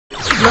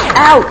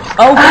Ouch!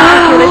 Oh,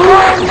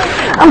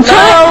 I'm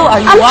trying.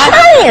 I'm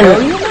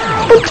trying.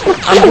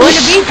 I'm going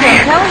to beat you.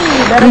 I'm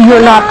telling you.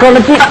 You're not going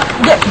to beat.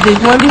 There's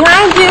one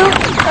behind you.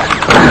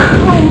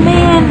 Oh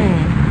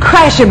man!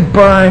 Crash and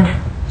burn.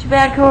 Too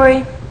bad,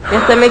 Corey.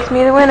 Guess that makes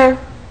me the winner.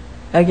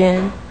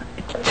 Again.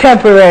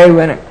 Temporary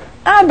winner.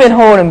 I've been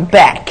holding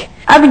back.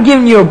 I've been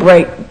giving you a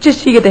break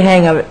just so you get the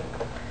hang of it.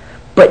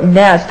 But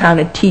now it's time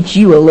to teach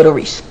you a little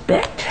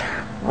respect.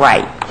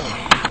 Right.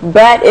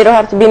 But it'll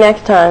have to be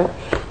next time.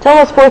 It's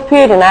almost fourth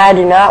period and I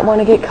do not want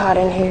to get caught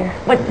in here.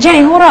 But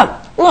Jenny, hold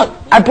up. Look,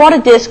 I brought a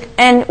disc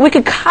and we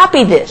could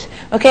copy this,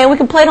 okay? And we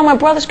can play it on my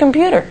brother's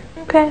computer.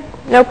 Okay,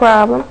 no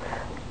problem.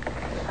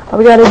 All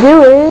we gotta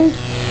do is...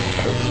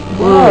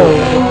 Whoa.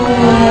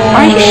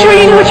 Are you sure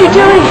you know what you're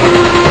doing?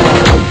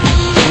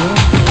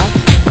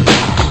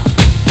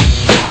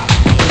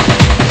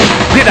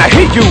 Did I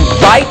hear you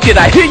right? Did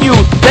I hear you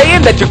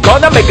saying that you're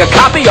gonna make a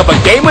copy of a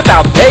game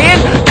without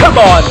paying? Come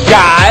on,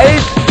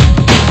 guys!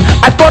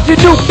 I thought you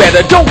knew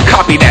better. Don't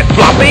copy that,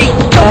 Floppy!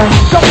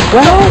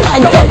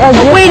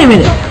 Wait a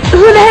minute.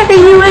 Who the heck are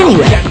you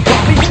anyway?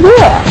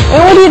 Yeah,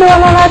 and what are you doing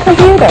on our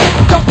computer?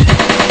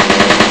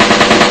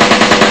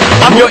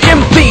 I'm your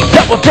MC,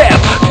 double tap.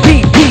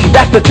 DP,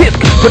 that's the disc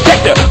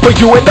protector for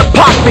you and the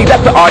posse.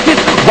 That's the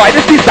artists,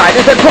 writers,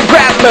 designers, and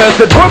programmers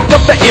that work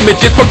up the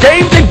images for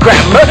games and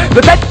grammar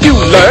that let you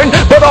learn,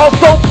 but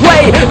also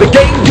play the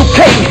game you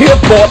came here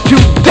for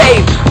today.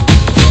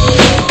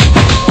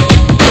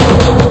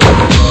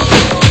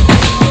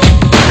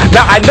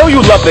 Now I know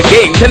you love the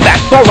games, and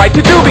that's alright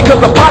to do,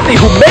 because the posse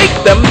who makes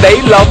them, they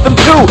love them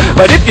too.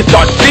 But if you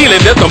start stealing,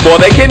 there's no more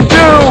they can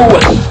do.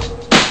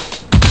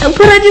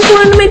 But I just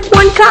wanted to make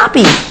one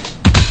copy.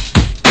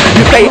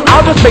 You say,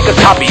 I'll just make a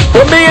copy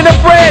for me and a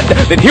friend.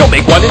 Then he'll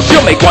make one and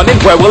she'll make one,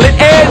 and where will it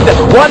end?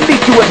 One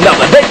leads to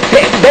another, then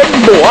 10, then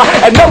more.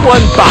 And no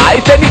one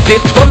buys any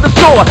discs from the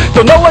store.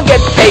 So no one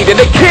gets paid and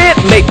they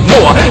can't make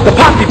more. The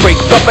posse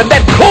breaks up and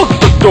then closes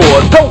the store.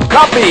 Don't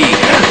copy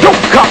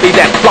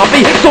that,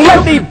 Floppy. So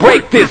let me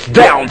break this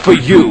down for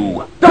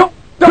you.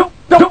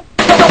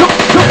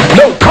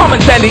 No Carmen,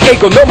 San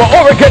Diego, no more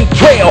Oregon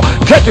Trail.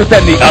 Tetris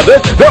and the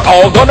others, they're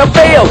all gonna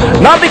fail.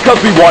 Not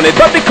because we want it,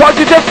 but because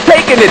you're just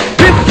taking it.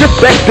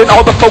 Disrespecting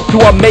all the folks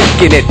who are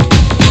making it.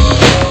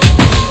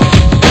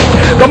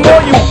 The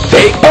more you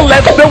take, the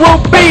less there will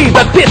be.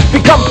 The discs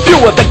become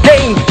fewer, the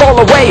games fall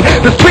away.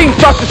 The stream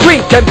starts to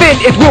shrink and then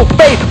it will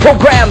fade.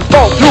 Programs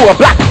fall through a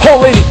black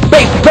hole in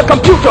space. The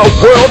computer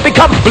world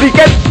becomes bleak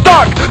and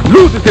stark,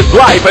 loses its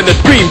life and the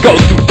screen goes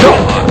to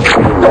dark.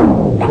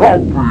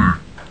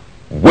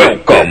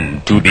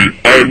 Welcome to the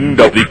end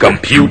of the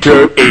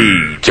computer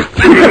age.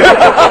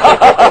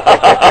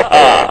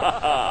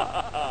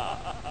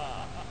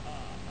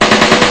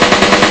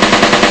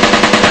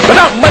 But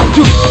I'm much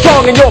too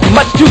strong and you're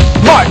much too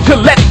smart to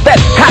let that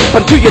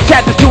happen to your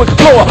chances to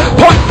explore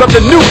parts of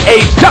the new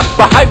age just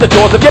behind the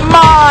doors of your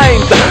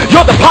minds.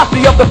 You're the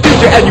posse of the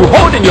future and you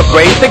hold in your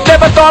brains things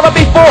never thought of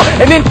before.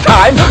 And in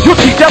time, you'll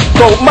teach us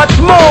so much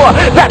more.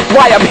 That's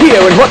why I'm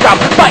here and what I'm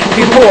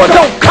fighting for.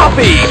 Don't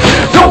copy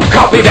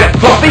that,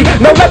 Floppy.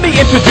 Now let me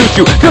introduce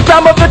you to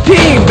some of the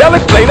team. They'll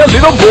explain a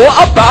little more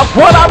about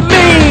what I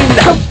mean.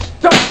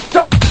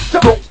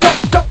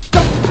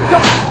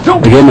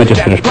 The game I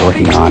just finished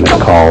working on is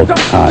called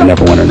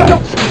Neverwinter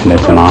Nights, and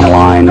it's an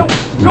online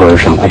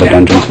version of a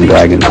Dungeons &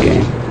 Dragons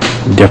game.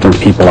 Different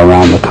people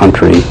around the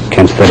country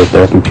can sit at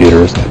their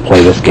computers and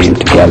play this game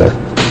together.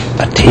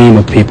 A team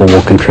of people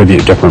will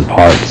contribute different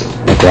parts.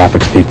 The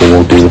graphics people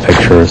will do the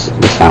pictures,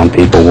 the sound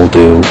people will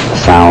do the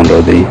sound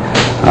or the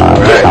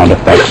sound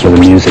effects or the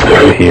music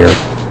that you hear,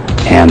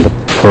 and the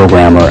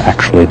programmer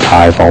actually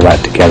ties all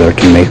that together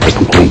to make the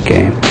complete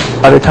game.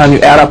 By the time you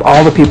add up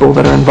all the people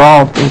that are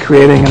involved in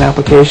creating an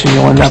application,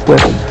 you'll end up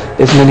with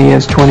as many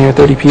as 20 or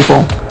 30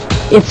 people.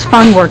 It's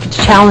fun work. It's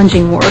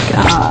challenging work.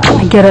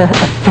 I get a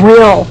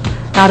thrill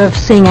out of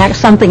seeing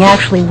something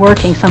actually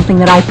working, something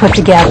that I put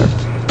together.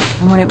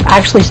 And when it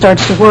actually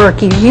starts to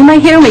work, you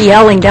might hear me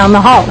yelling down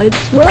the hall,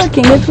 "It's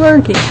working, it's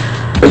working."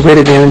 There's great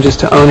advantages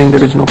to owning the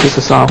original piece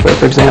of software.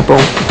 For example,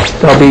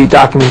 there'll be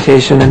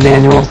documentation and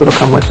manuals that'll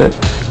come with it.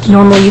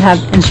 Normally you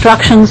have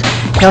instructions.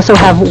 You also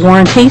have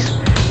warranties.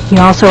 You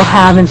also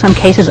have, in some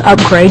cases,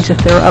 upgrades, if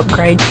there are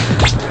upgrades.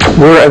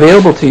 We're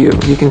available to you.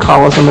 You can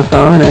call us on the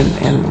phone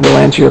and we'll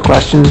answer your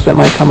questions that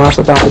might come up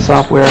about the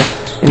software.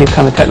 Any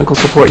kind of technical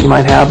support you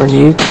might have or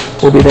need,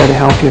 we'll be there to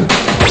help you.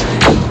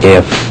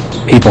 If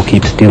people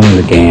keep stealing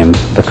the games,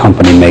 the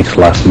company makes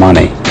less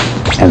money,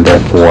 and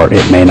therefore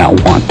it may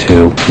not want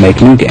to make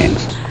new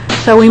games.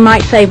 So we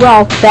might say,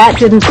 well, that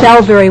didn't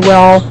sell very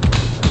well.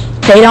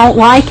 They don't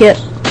like it.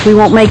 We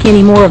won't make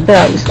any more of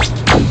those.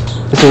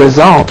 As a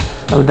result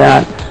of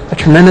that, a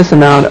tremendous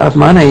amount of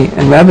money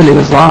and revenue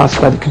is lost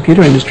by the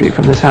computer industry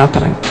from this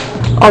happening.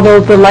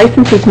 Although the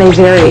licenses may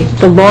vary,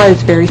 the law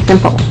is very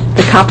simple.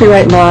 The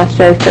copyright law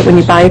says that when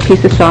you buy a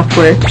piece of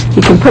software,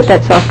 you can put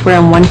that software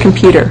on one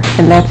computer,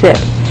 and that's it.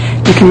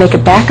 You can make a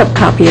backup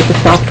copy of the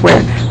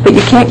software, but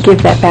you can't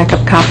give that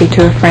backup copy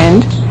to a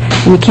friend,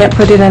 and you can't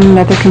put it on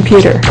another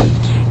computer.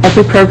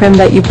 Every program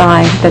that you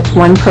buy, that's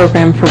one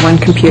program for one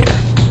computer.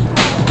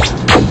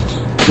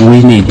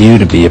 We need you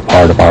to be a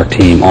part of our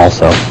team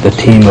also. The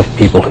team of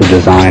people who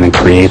design and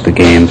create the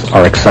games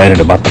are excited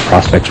about the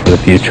prospects for the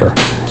future.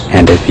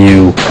 And if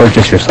you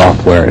purchase your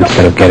software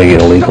instead of getting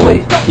it illegally,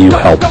 you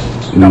help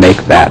make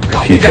that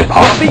future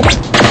possible.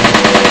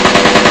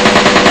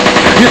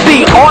 You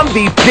see, on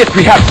these discs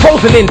we have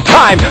frozen in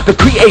time the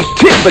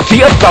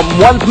creativity of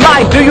someone's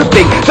mind. Do you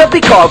think just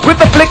because with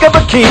the flick of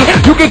a key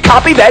you can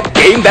copy that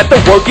game, that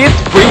the work is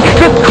free?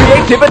 This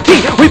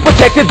creativity we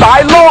protected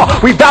by law.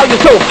 We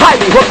value so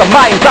highly what the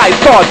mind's eye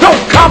saw.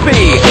 Don't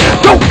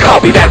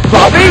copy that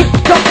floppy.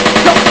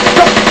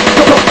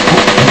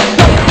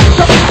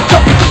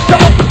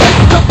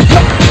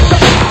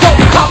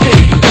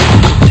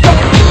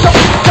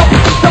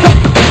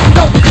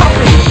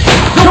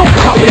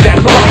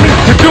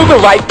 To do the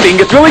right thing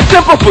is really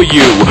simple for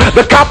you.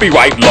 The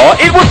copyright law,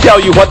 it will tell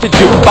you what to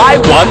do. Buy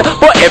one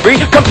for every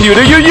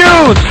computer you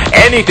use.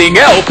 Anything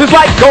else is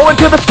like going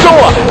to the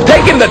store,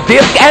 taking the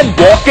disc and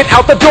walking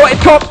out the door.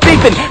 It's called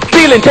thieving,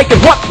 stealing, taking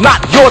what's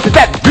not yours. Is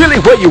that really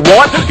where you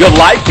want your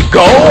life to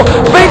go?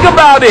 Think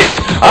about it.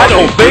 I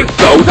don't think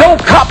so.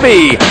 Don't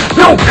copy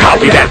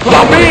that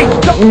floppy.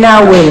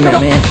 Now wait a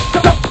minute, man.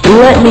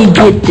 Let me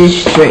get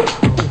this straight.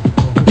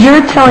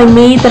 You're telling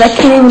me that I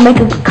can't even make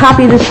a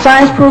copy of this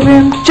science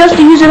program just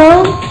to use it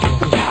on?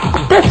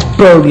 That's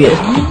bogus.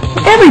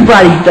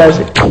 Everybody does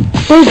it.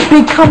 Those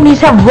big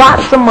companies have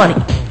lots of money.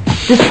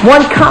 Just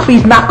one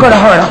copy's not going to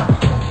hurt them.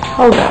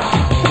 Hold on.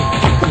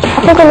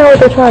 I think I know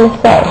what they're trying to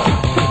say.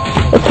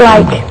 It's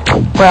like,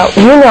 well,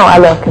 you know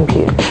I love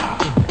computers.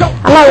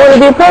 I might want to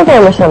be a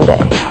programmer someday.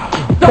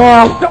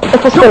 Now,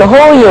 if I spend a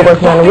whole year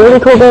working on a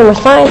really cool game or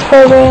science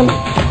program,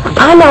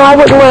 I know I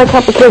wouldn't want a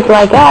couple kids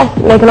like us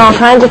making all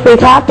kinds of free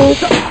copies,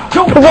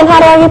 because then how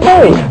do I get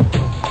paid?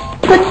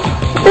 But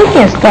they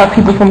can't stop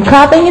people from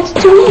copying. It's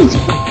too easy.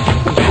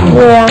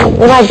 Yeah,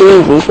 it might be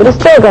easy, but it's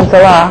still against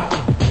the law.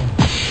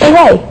 And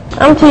hey,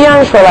 I'm too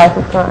young for a life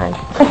of crime.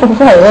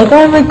 Right, like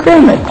I'm a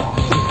criminal.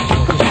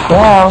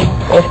 Well,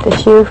 if the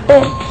shoe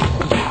fits.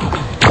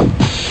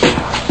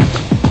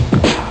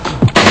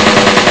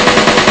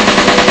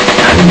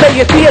 Say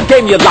you see a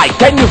game you like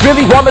and you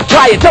really want to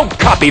try it. Don't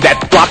copy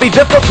that floppy,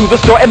 just go to the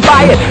store and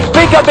buy it.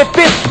 Think of it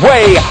this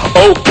way,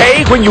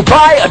 okay? When you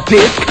buy a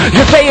disc,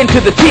 you're saying to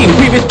the team,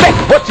 we respect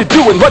what you're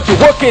doing, what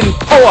you're working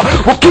for.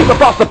 We'll keep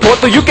up our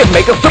support so you can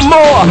make us some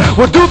more.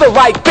 We'll do the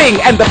right thing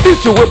and the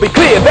future will be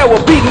clear. There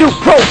will be new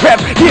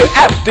programs year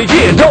after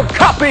year. Don't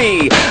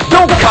copy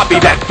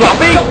that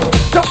floppy.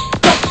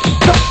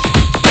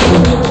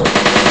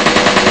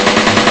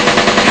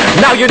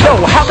 Now you know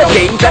how the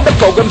games and the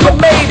programs are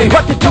made and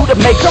what to do to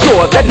make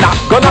sure they're not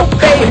gonna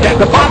fade.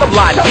 The bottom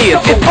line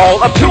is, it's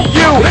all up to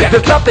you.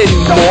 There's nothing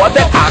more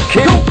that I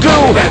can do.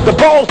 The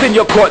ball's in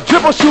your court,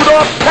 dribble, shoot,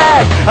 or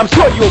pass. I'm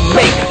sure you'll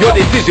make your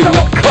decision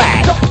with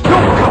class.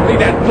 Don't copy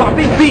that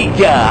floppy. See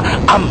ya,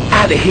 I'm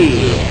out of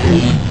here.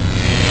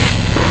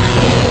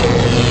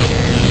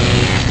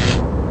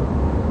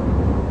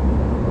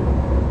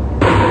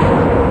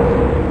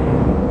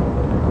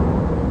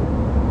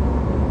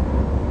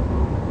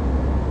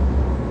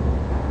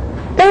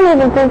 Don't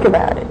even think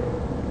about it.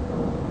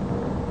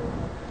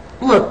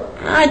 Look,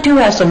 I do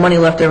have some money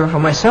left over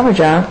from my summer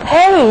job.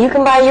 Hey, you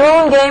can buy your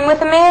own game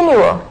with a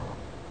manual.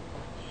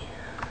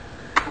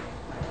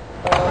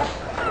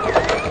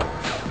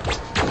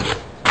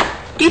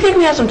 Do you think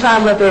we have some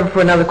time left over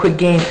for another quick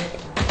game?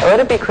 Oh,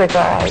 it'll be quick,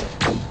 all right.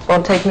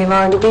 Won't take me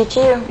long to beat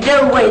you.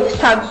 No way, this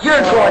time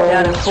you're going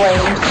down in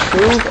flames.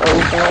 Move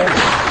over.